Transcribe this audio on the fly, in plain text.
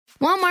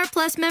Walmart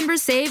Plus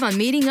members save on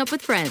meeting up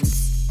with friends.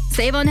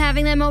 Save on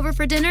having them over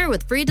for dinner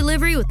with free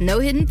delivery with no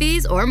hidden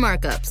fees or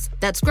markups.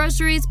 That's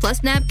groceries,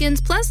 plus napkins,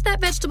 plus that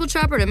vegetable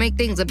chopper to make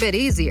things a bit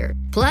easier.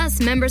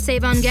 Plus, members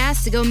save on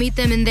gas to go meet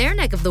them in their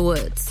neck of the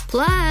woods.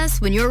 Plus,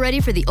 when you're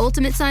ready for the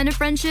ultimate sign of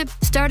friendship,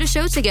 start a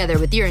show together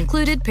with your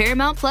included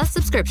Paramount Plus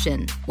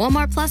subscription.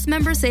 Walmart Plus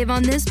members save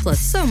on this plus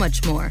so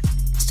much more.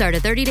 Start a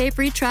 30-day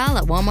free trial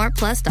at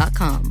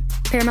walmartplus.com.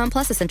 Paramount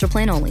Plus Essential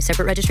Plan only.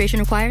 Separate registration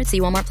required. See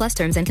Walmart Plus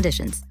terms and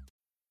conditions.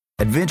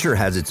 Adventure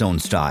has its own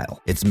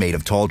style. It's made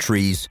of tall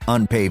trees,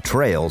 unpaved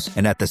trails,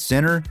 and at the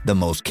center, the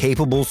most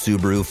capable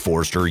Subaru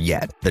Forester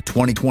yet, the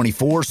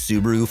 2024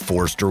 Subaru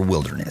Forester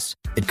Wilderness.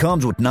 It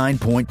comes with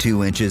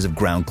 9.2 inches of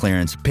ground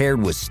clearance paired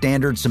with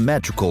standard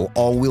symmetrical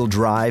all-wheel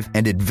drive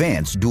and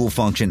advanced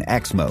dual-function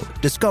X mode.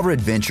 Discover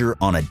adventure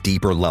on a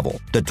deeper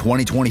level. The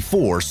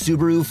 2024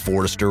 Subaru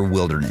Forester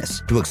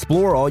Wilderness. To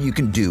explore all you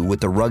can do with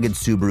the rugged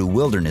Subaru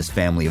Wilderness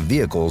family of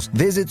vehicles,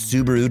 visit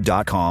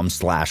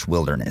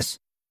Subaru.com/wilderness.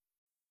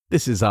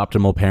 This is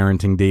Optimal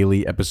Parenting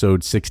Daily,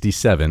 episode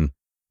 67,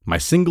 My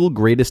Single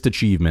Greatest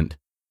Achievement,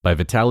 by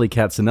Vitaliy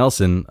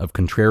Katsenelson of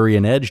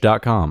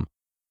ContrarianEdge.com.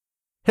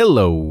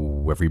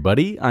 Hello,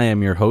 everybody. I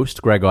am your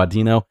host, Greg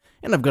Audino,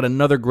 and I've got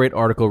another great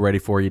article ready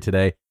for you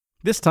today.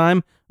 This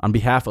time, on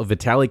behalf of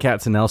Vitaliy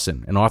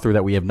Katsenelson, an author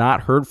that we have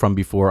not heard from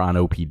before on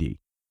OPD.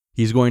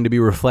 He's going to be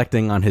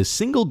reflecting on his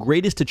single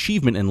greatest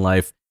achievement in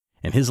life,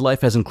 and his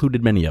life has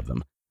included many of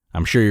them.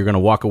 I'm sure you're going to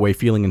walk away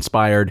feeling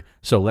inspired,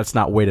 so let's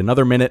not wait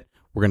another minute.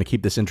 We're going to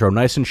keep this intro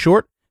nice and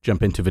short,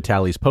 jump into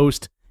Vitaliy's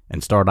post,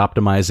 and start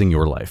optimizing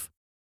your life.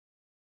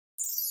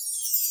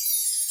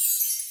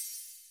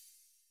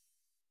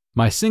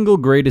 My Single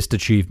Greatest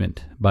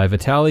Achievement by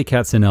Vitaliy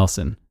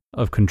Katsenelson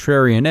of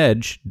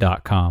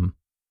ContrarianEdge.com.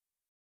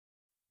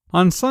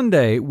 On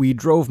Sunday, we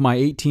drove my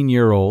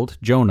 18-year-old,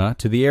 Jonah,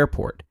 to the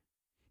airport.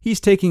 He's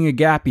taking a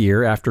gap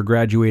year after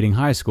graduating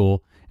high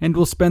school and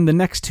will spend the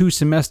next 2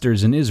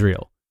 semesters in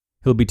Israel.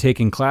 He'll be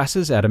taking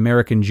classes at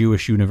American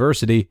Jewish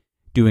University,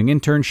 doing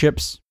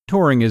internships,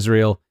 touring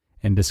Israel,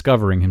 and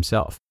discovering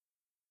himself.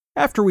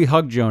 After we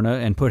hugged Jonah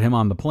and put him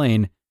on the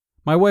plane,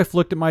 my wife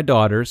looked at my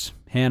daughters,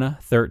 Hannah,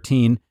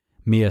 13,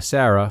 Mia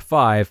Sarah,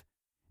 5,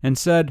 and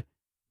said,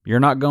 "You're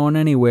not going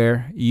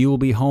anywhere. You will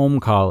be home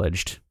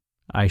colleged."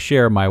 I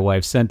share my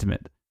wife's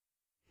sentiment.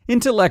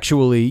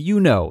 Intellectually, you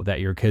know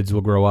that your kids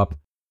will grow up,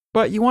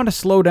 but you want to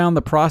slow down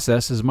the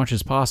process as much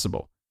as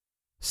possible.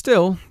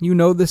 Still, you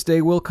know this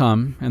day will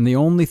come, and the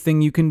only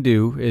thing you can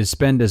do is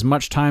spend as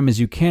much time as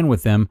you can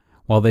with them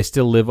while they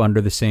still live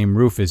under the same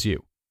roof as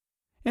you.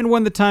 And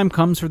when the time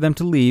comes for them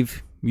to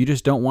leave, you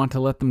just don't want to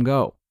let them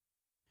go.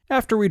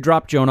 After we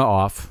dropped Jonah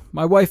off,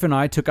 my wife and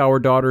I took our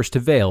daughters to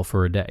Vail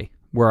for a day,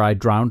 where I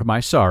drowned my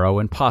sorrow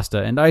in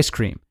pasta and ice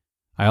cream.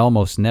 I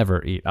almost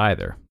never eat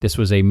either. This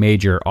was a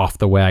major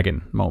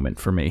off-the-wagon moment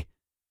for me.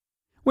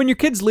 When your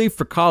kids leave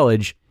for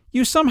college,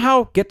 you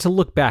somehow get to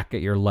look back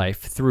at your life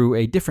through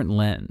a different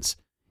lens.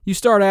 You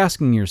start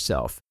asking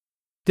yourself,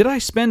 did I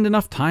spend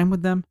enough time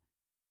with them?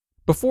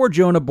 Before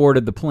Jonah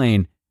boarded the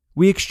plane,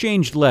 we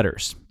exchanged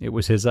letters. It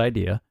was his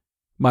idea.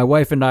 My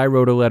wife and I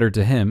wrote a letter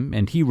to him,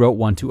 and he wrote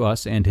one to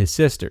us and his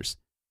sisters.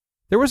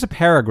 There was a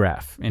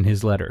paragraph in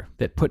his letter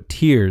that put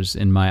tears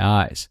in my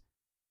eyes.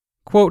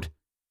 Quote,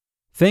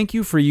 "Thank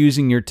you for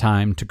using your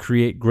time to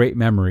create great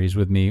memories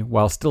with me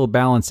while still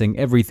balancing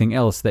everything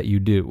else that you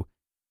do.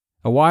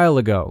 A while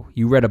ago,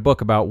 you read a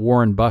book about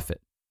Warren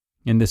Buffett.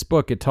 In this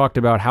book, it talked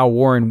about how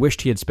Warren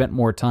wished he had spent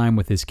more time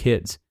with his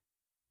kids.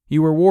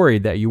 You were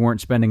worried that you weren't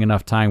spending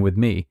enough time with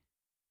me.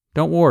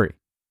 Don't worry.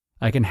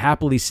 I can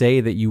happily say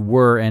that you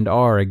were and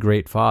are a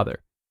great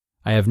father.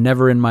 I have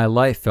never in my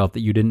life felt that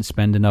you didn't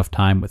spend enough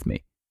time with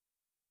me."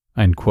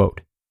 End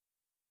quote.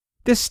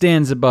 This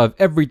stands above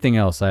everything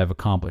else I have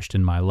accomplished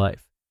in my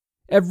life.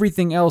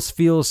 Everything else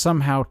feels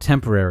somehow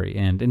temporary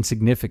and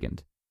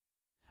insignificant.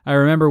 I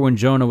remember when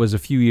Jonah was a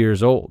few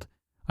years old.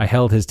 I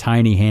held his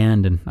tiny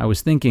hand and I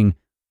was thinking,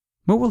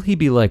 what will he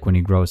be like when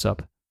he grows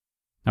up?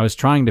 I was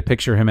trying to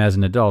picture him as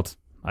an adult.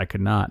 I could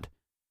not.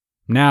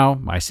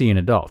 Now I see an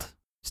adult,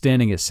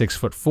 standing at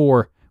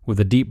 6'4", with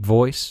a deep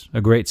voice,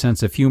 a great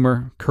sense of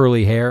humor,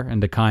 curly hair,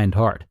 and a kind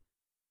heart.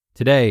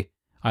 Today,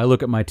 I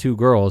look at my 2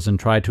 girls and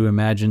try to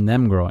imagine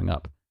them growing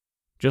up.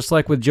 Just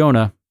like with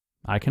Jonah,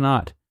 I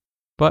cannot.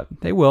 But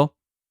they will.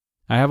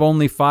 I have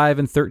only 5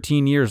 and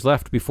 13 years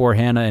left before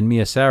Hannah and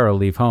Mia Sarah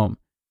leave home.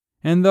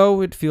 And though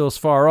it feels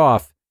far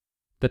off,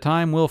 the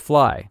time will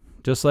fly,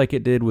 just like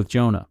it did with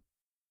Jonah.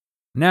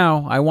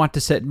 Now, I want to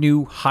set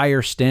new,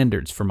 higher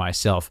standards for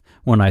myself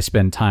when I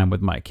spend time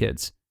with my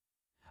kids.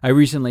 I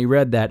recently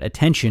read that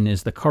attention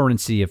is the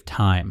currency of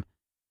time.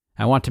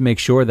 I want to make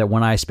sure that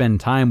when I spend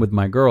time with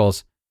my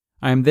girls,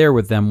 I am there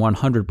with them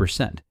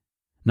 100%,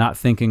 not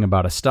thinking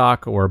about a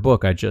stock or a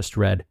book I just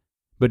read,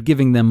 but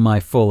giving them my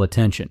full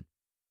attention.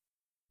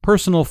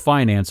 Personal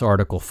finance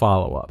article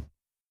follow-up.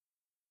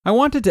 I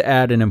wanted to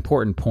add an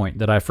important point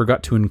that I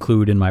forgot to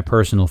include in my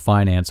personal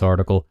finance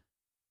article.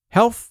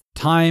 Health,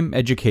 time,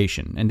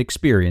 education, and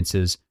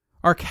experiences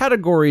are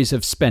categories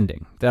of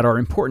spending that are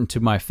important to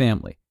my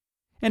family.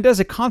 and as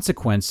a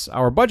consequence,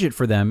 our budget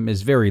for them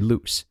is very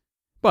loose.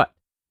 But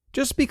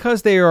just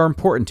because they are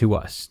important to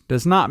us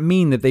does not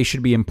mean that they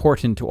should be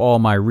important to all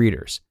my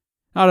readers.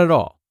 Not at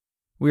all.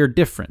 We are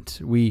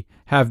different. We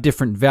have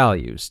different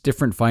values,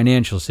 different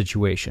financial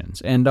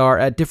situations, and are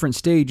at different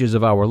stages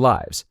of our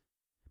lives.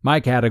 My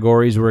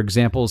categories were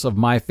examples of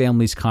my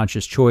family's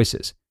conscious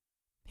choices.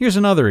 Here's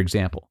another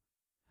example.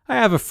 I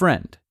have a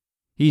friend.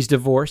 He's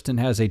divorced and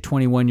has a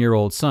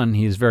 21-year-old son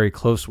he is very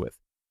close with.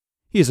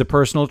 He is a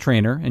personal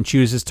trainer and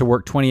chooses to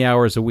work 20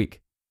 hours a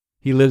week.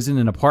 He lives in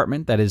an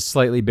apartment that is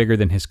slightly bigger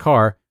than his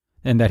car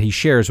and that he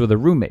shares with a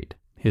roommate.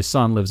 His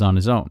son lives on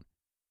his own.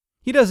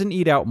 He doesn't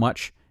eat out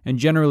much and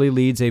generally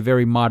leads a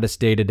very modest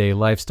day-to-day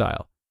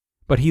lifestyle.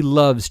 But he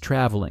loves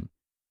traveling.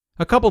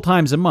 A couple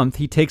times a month,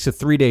 he takes a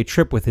 3-day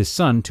trip with his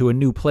son to a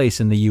new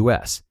place in the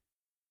U.S.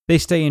 They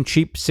stay in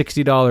cheap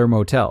 $60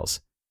 motels.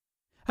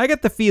 I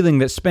get the feeling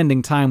that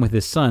spending time with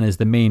his son is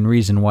the main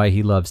reason why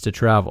he loves to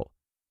travel.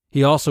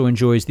 He also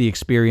enjoys the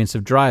experience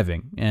of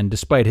driving, and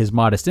despite his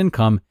modest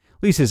income,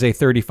 leases a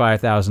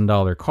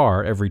 $35,000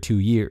 car every 2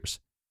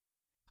 years.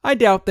 I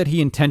doubt that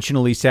he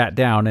intentionally sat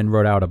down and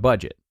wrote out a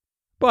budget.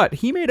 But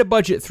he made a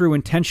budget through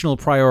intentional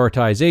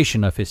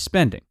prioritization of his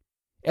spending,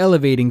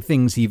 elevating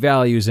things he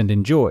values and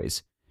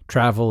enjoys,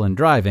 travel and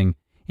driving,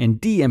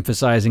 and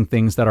de-emphasizing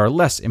things that are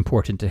less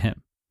important to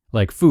him,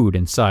 like food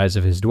and size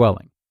of his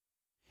dwelling.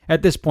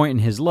 At this point in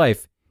his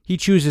life, he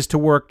chooses to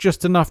work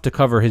just enough to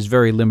cover his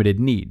very limited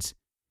needs.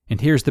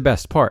 And here's the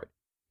best part.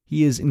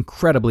 He is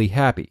incredibly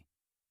happy.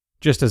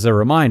 Just as a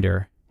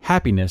reminder,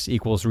 happiness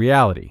equals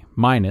reality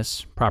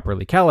minus,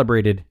 properly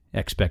calibrated,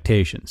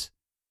 expectations.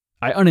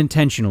 I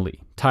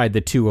unintentionally tied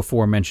the two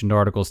aforementioned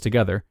articles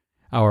together.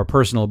 Our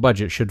personal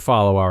budget should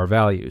follow our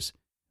values.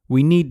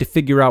 We need to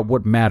figure out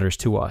what matters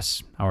to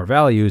us, our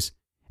values,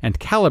 and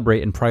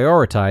calibrate and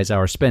prioritize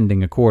our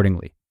spending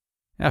accordingly.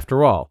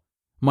 After all,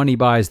 money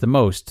buys the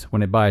most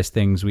when it buys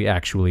things we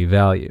actually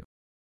value.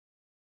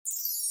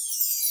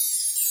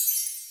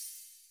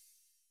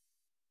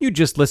 You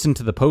just listened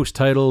to the post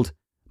titled,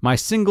 My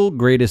Single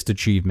Greatest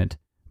Achievement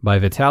by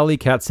Vitaliy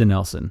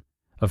Katsenelson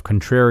of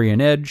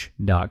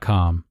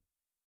ContrarianEdge.com.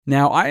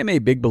 Now, I am a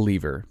big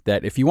believer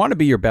that if you want to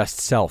be your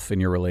best self in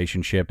your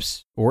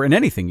relationships, or in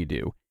anything you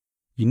do,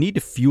 you need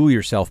to fuel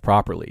yourself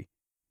properly.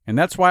 And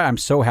that's why I'm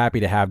so happy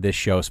to have this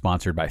show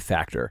sponsored by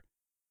Factor.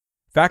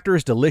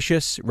 Factor's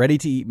delicious,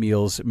 ready-to-eat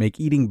meals make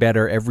eating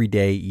better every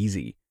day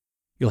easy.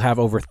 You'll have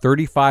over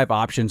 35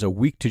 options a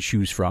week to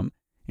choose from,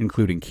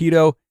 including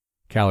keto,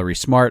 calorie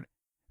smart,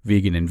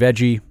 vegan and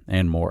veggie,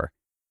 and more.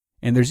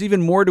 And there's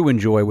even more to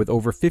enjoy with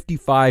over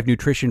 55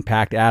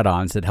 nutrition-packed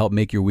add-ons that help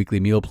make your weekly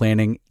meal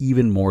planning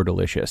even more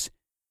delicious.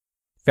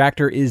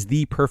 Factor is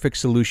the perfect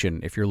solution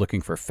if you're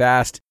looking for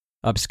fast,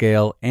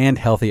 upscale, and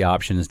healthy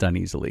options done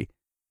easily.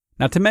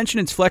 Not to mention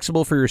it's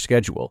flexible for your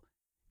schedule.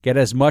 Get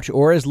as much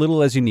or as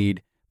little as you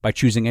need by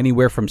choosing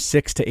anywhere from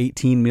 6 to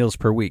 18 meals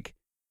per week.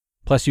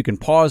 Plus, you can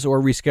pause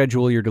or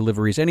reschedule your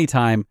deliveries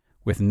anytime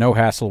with no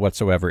hassle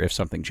whatsoever if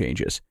something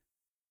changes.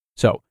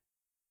 So,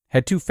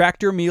 head to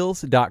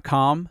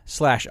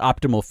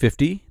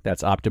factormeals.com/optimal50,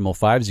 that's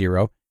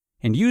optimal50,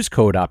 and use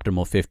code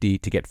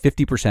optimal50 to get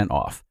 50%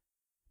 off.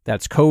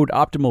 That's code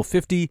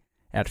optimal50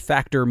 at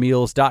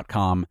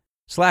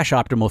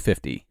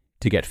factormeals.com/optimal50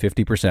 to get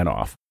 50%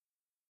 off.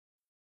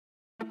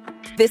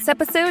 This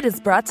episode is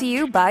brought to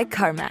you by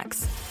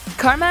CarMax.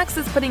 CarMax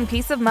is putting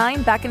peace of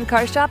mind back in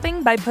car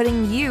shopping by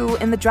putting you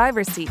in the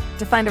driver's seat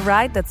to find a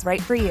ride that's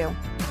right for you.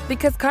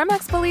 Because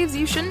CarMax believes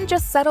you shouldn't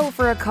just settle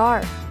for a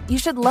car. You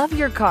should love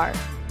your car.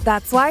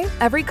 That's why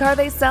every car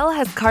they sell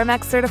has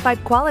CarMax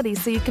certified quality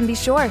so you can be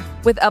sure,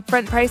 with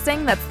upfront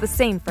pricing that's the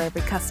same for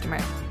every customer.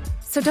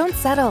 So don't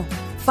settle.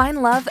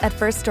 Find love at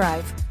first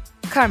drive.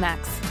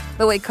 CarMax,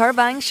 the way car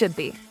buying should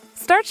be.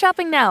 Start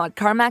shopping now at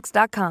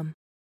CarMax.com.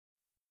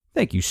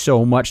 Thank you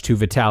so much to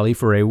Vitaliy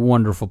for a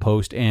wonderful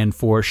post and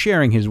for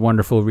sharing his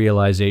wonderful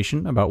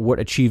realization about what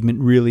achievement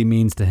really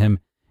means to him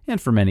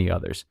and for many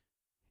others.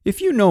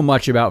 If you know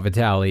much about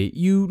Vitaliy,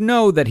 you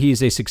know that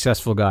he's a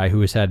successful guy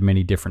who has had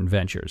many different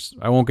ventures.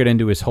 I won't get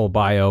into his whole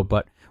bio,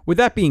 but with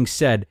that being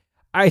said,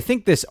 I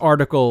think this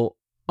article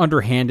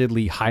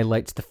underhandedly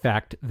highlights the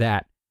fact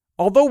that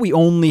although we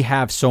only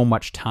have so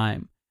much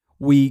time,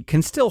 we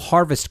can still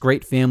harvest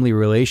great family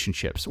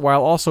relationships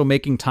while also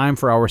making time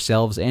for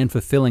ourselves and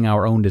fulfilling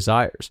our own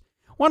desires.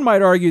 One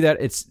might argue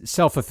that it's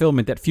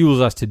self-fulfillment that fuels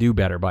us to do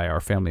better by our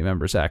family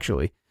members,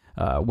 actually,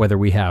 whether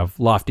we have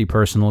lofty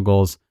personal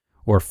goals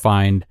or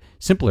find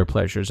simpler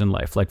pleasures in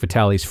life, like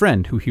Vitaliy's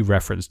friend, who he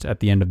referenced at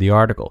the end of the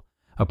article,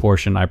 a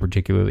portion I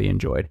particularly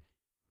enjoyed.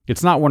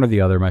 It's not one or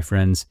the other, my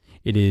friends.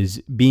 It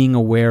is being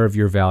aware of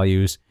your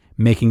values,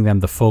 making them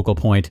the focal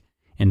point,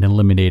 and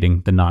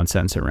eliminating the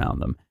nonsense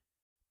around them.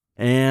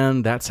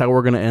 And that's how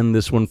we're going to end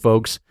this one,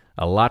 folks.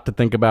 A lot to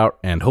think about,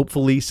 and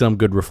hopefully some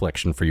good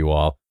reflection for you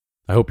all.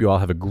 I hope you all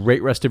have a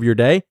great rest of your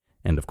day,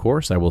 and of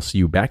course, I will see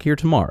you back here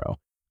tomorrow,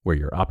 where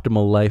your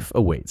optimal life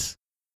awaits.